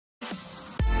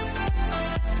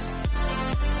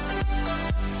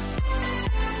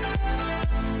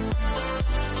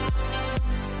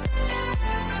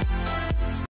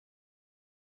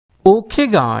Okay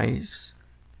guys,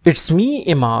 it's me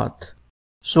Imad.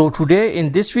 So today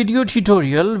in this video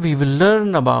tutorial we will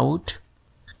learn about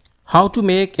how to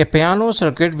make a piano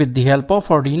circuit with the help of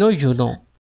Arduino Uno.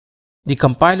 The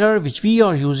compiler which we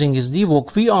are using is the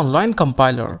wokwi online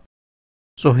compiler.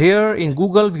 So here in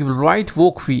Google we will write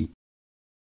wokwi,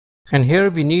 and here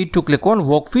we need to click on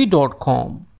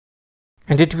wokwi.com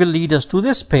and it will lead us to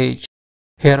this page.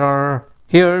 Here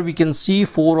we can see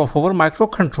 4 of our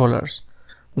microcontrollers,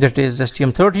 that is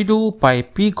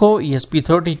STM32, Pico,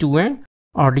 ESP32 and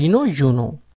Arduino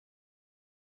Uno.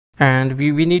 And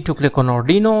we need to click on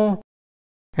Arduino,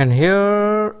 and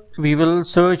here we will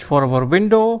search for our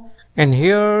window, and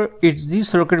here it's the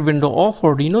circuit window of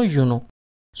Arduino Uno.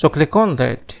 So click on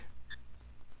that.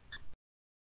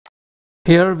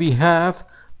 Here we have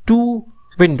two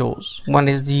windows. One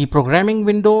is the programming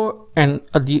window, and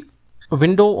the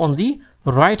window on the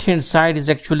right hand side is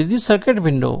actually the circuit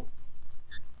window.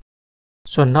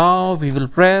 So now we will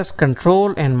press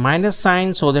Ctrl and minus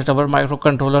sign so that our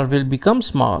microcontroller will become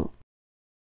small.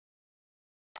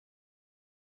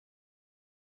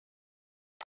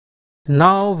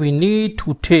 Now we need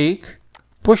to take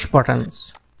push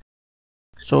buttons.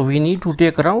 So we need to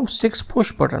take around 6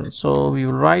 push buttons. So we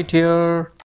will write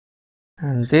here,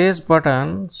 and this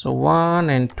button, so 1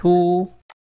 and 2,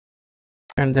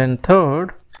 and then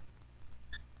third,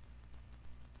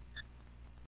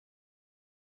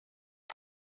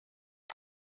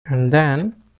 and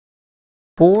then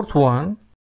fourth one,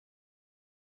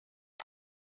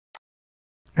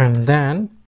 and then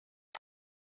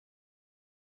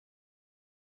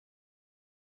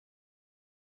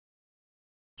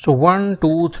so 1,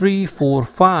 2, 3, 4,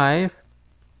 5,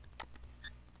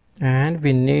 and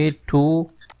we need to,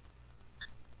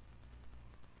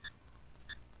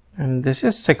 and this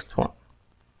is 6th one.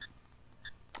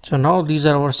 So now these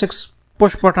are our 6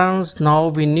 push buttons. Now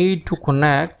we need to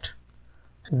connect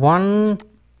one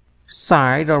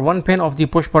side or one pin of the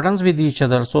push buttons with each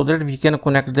other so that we can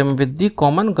connect them with the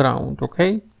common ground.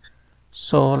 Okay,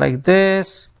 so like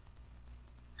this.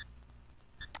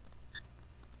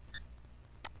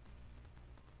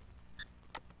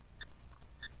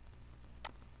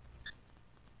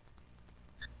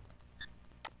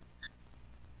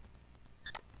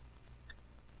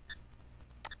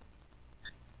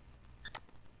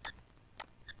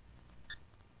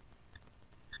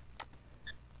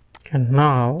 And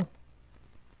now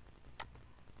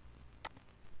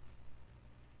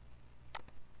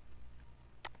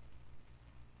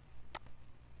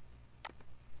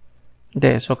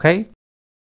this, okay,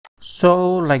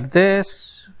 so like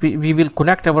this we will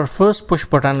connect our first push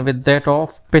button with that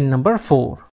of pin number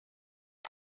 4,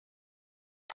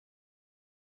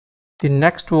 the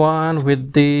next one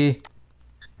with the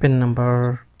pin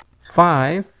number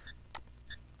 5,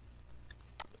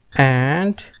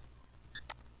 and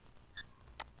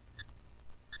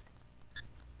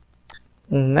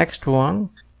next one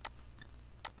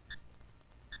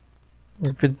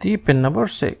with the pin number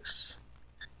 6.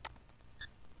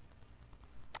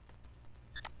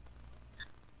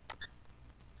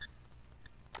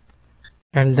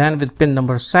 And then with pin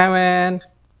number 7,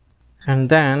 and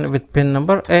then with pin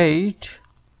number 8,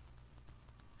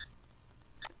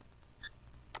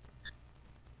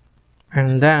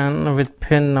 and then with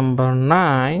pin number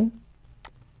 9,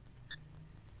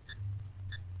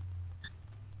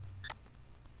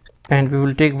 and we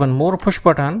will take one more push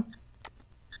button,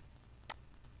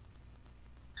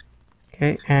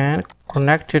 okay, and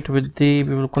connect it with the,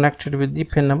 we will connect it with the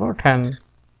pin number 10.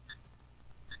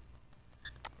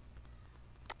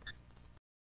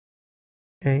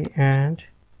 Okay, and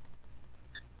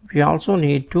we also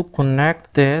need to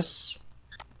connect this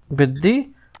with the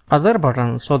other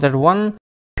button so that one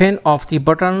pin of the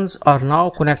buttons are now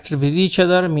connected with each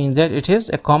other, means that it is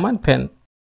a common pin.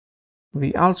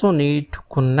 We also need to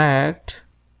connect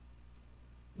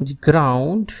the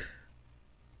ground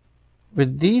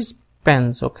with these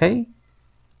pins, okay,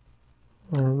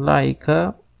 like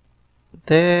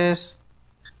this,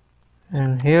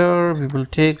 and here we will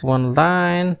take one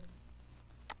line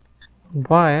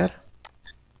wire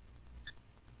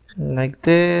like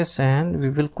this, and we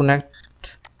will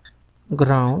connect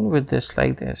ground with this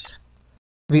like this.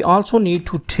 We also need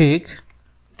to take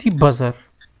the buzzer.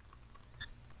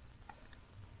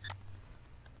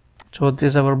 So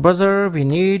this is our buzzer. We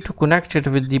need to connect it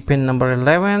with the pin number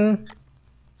 11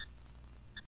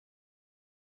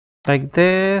 like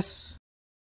this,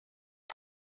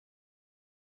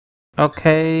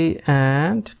 okay,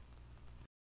 and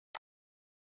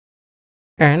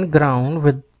ground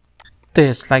with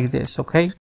this like this,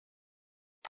 okay.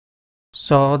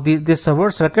 So this is our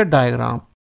circuit diagram.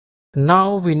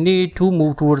 Now we need to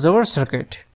move towards our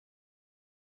circuit.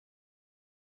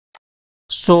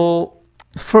 So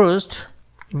first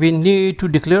we need to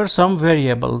declare some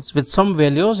variables with some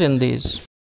values in these.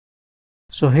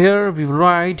 So here we will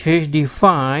write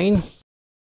define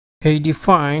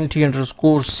t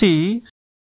underscore c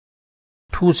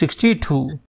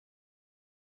 262,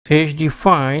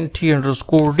 define t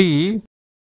underscore d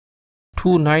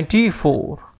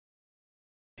 294,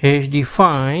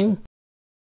 define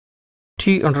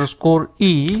t underscore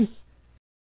e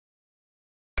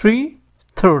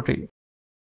 330,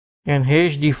 and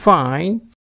define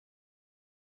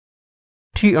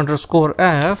t underscore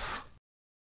f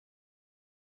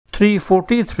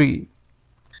 343,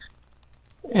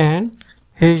 and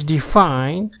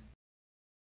define,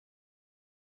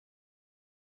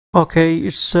 okay,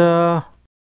 it's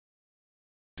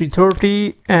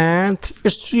 330 and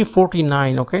it's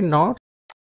 349, okay, not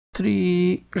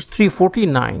 3, it's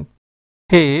 349.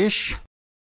 T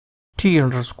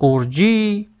underscore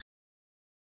g,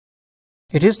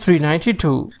 it is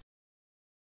 392.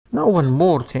 Now one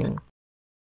more thing,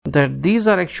 that these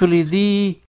are actually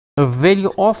the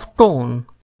value of tone,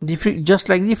 just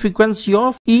like the frequency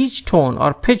of each tone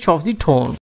or pitch of the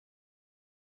tone.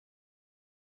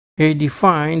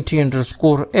 Define t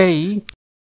underscore a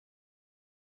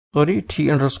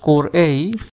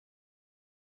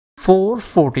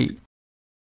 440,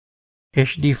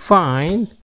 define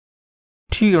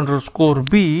t underscore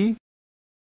b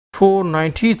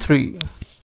 493.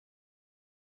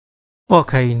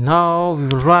 Okay, now we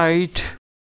will write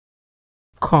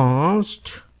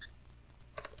const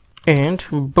int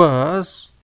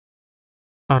buzz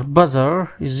or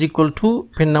buzzer is equal to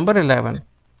pin number 11.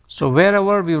 So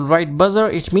wherever we will write buzzer,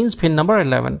 it means pin number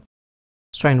 11.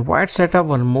 So in white setup,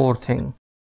 one more thing,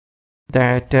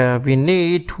 that we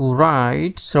need to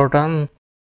write certain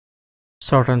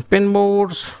pin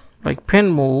modes, like pin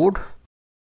mode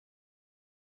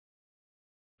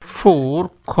 4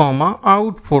 comma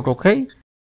output.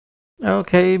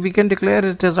 Okay, we can declare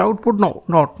it as output. No,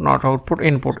 not output,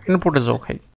 input is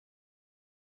okay.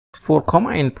 4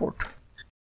 comma input.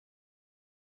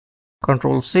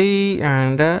 Control C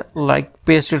and like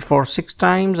paste it for 6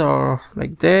 times or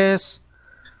like this,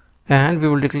 and we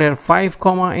will declare 5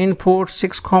 comma input,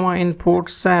 6 comma input,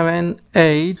 7,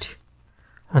 8,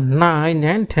 9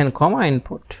 and 10 comma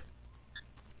input.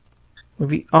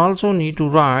 We also need to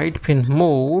write pin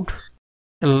mode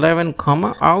 11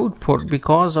 comma output,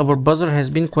 because our buzzer has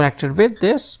been connected with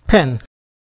this pin,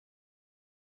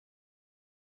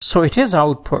 so it is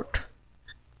output.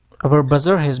 Our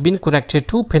buzzer has been connected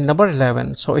to pin number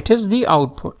 11, so it is the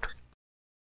output.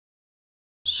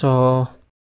 So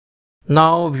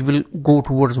now we will go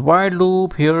towards while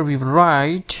loop. Here we will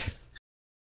write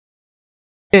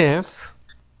if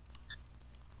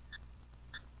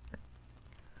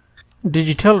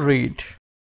digital read.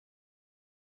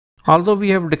 Although we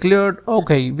have declared,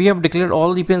 okay, we have declared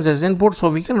all the pins as input,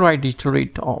 so we can write digital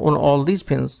read on all these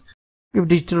pins. If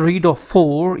digital read of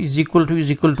 4 is equal to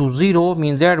 0,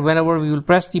 means that whenever we will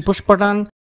press the push button,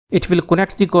 it will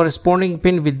connect the corresponding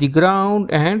pin with the ground,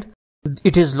 and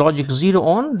it is logic 0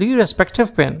 on the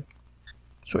respective pin.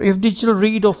 So if digital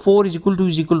read of 4 is equal to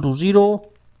 0,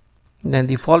 then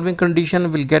the following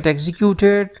condition will get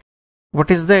executed.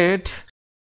 What is that?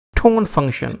 Tone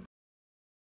function.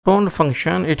 Tone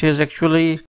function, it is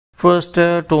actually first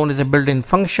tone is a built-in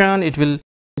function. It will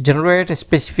generate a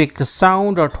specific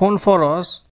sound or tone for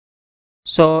us.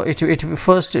 So it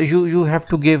first you have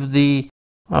to give the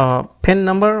pin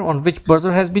number on which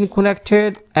buzzer has been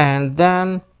connected, and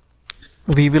then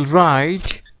we will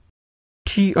write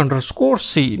t underscore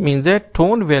c, means that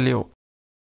tone value,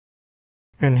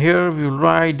 and here we will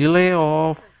write delay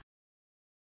of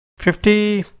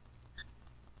 50.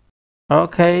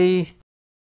 Okay,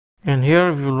 and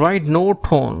here we will write no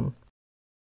tone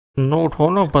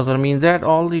of buzzer, means that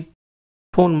all the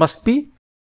tone must be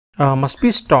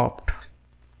stopped.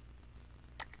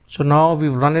 So now we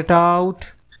will run it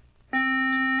out.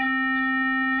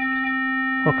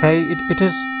 Okay,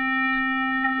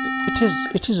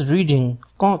 it is reading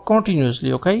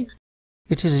continuously. Okay,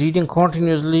 it is reading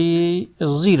continuously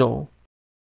 0.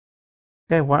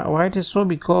 Okay, why it is so?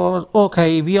 Because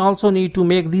okay, we also need to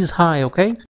make these high.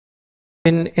 Okay,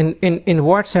 in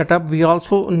what setup we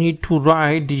also need to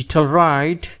write digital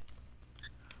write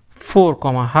 4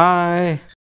 comma high.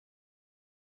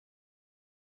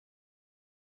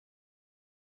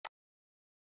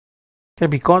 Okay,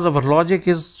 because our logic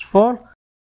is for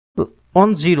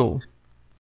on 0.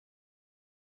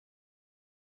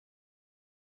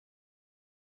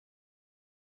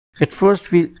 At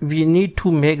first we need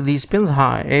to make these pins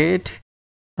high, 8,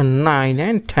 9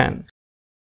 and 10.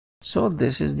 So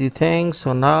this is the thing.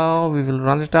 So now we will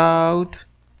run it out.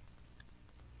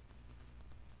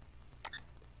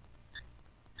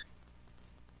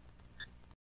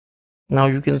 Now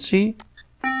you can see,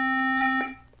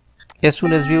 as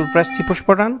soon as we will press the push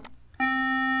button,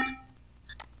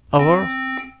 our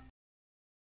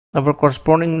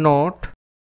corresponding note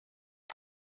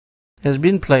has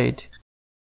been played.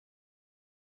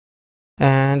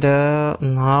 And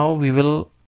now we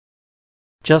will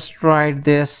just write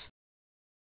this,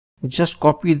 just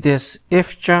copy this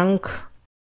if chunk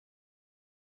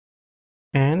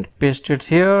and paste it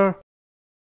here.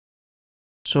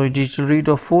 So digital read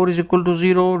of 4 is equal to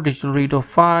 0, digital read of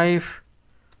 5,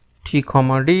 T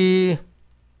comma D.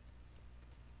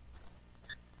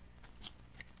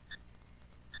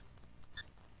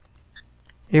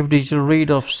 If digital read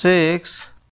of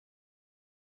 6,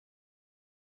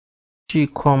 T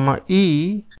comma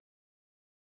E,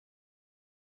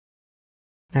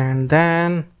 and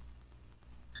then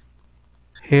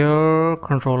here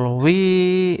control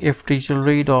V if digital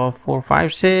read of 4,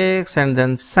 5, 6, and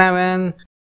then 7.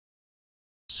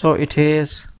 So it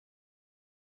is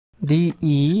D,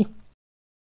 E,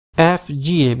 F,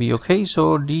 G, A, B. Okay,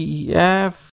 so D, E,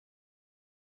 F,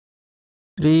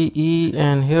 D, E,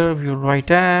 and here we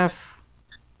write F.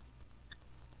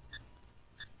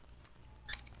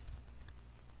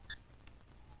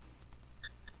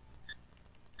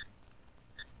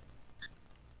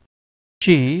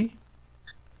 G.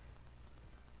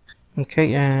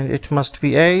 Okay, and it must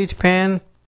be 8 pin.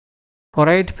 For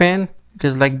 8 pin, it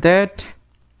is like that.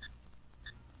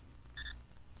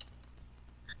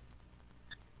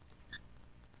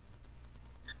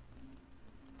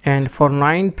 And for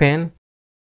 9 pin,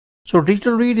 so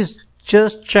digital read is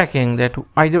just checking that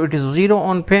either it is 0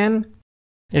 on pin.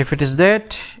 If it is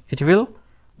that, it will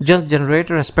just generate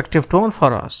a respective tone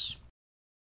for us.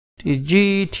 T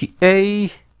G, T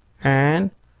A,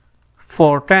 and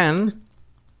for 10,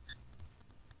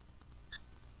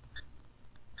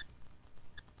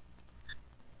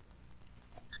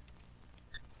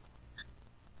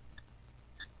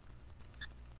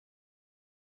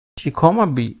 T comma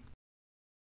B.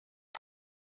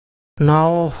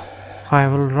 Now I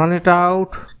will run it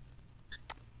out.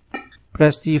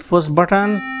 Press the first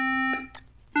button.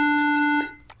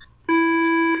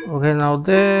 Okay, now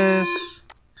this.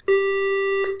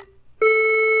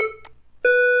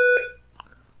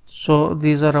 So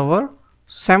these are our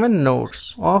 7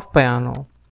 notes of piano.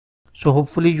 So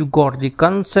hopefully you got the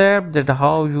concept that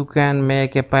how you can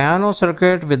make a piano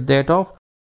circuit with that of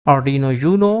Arduino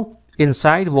Uno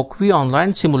inside wokwi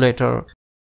online simulator.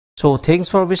 So thanks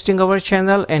for visiting our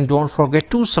channel and don't forget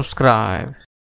to subscribe.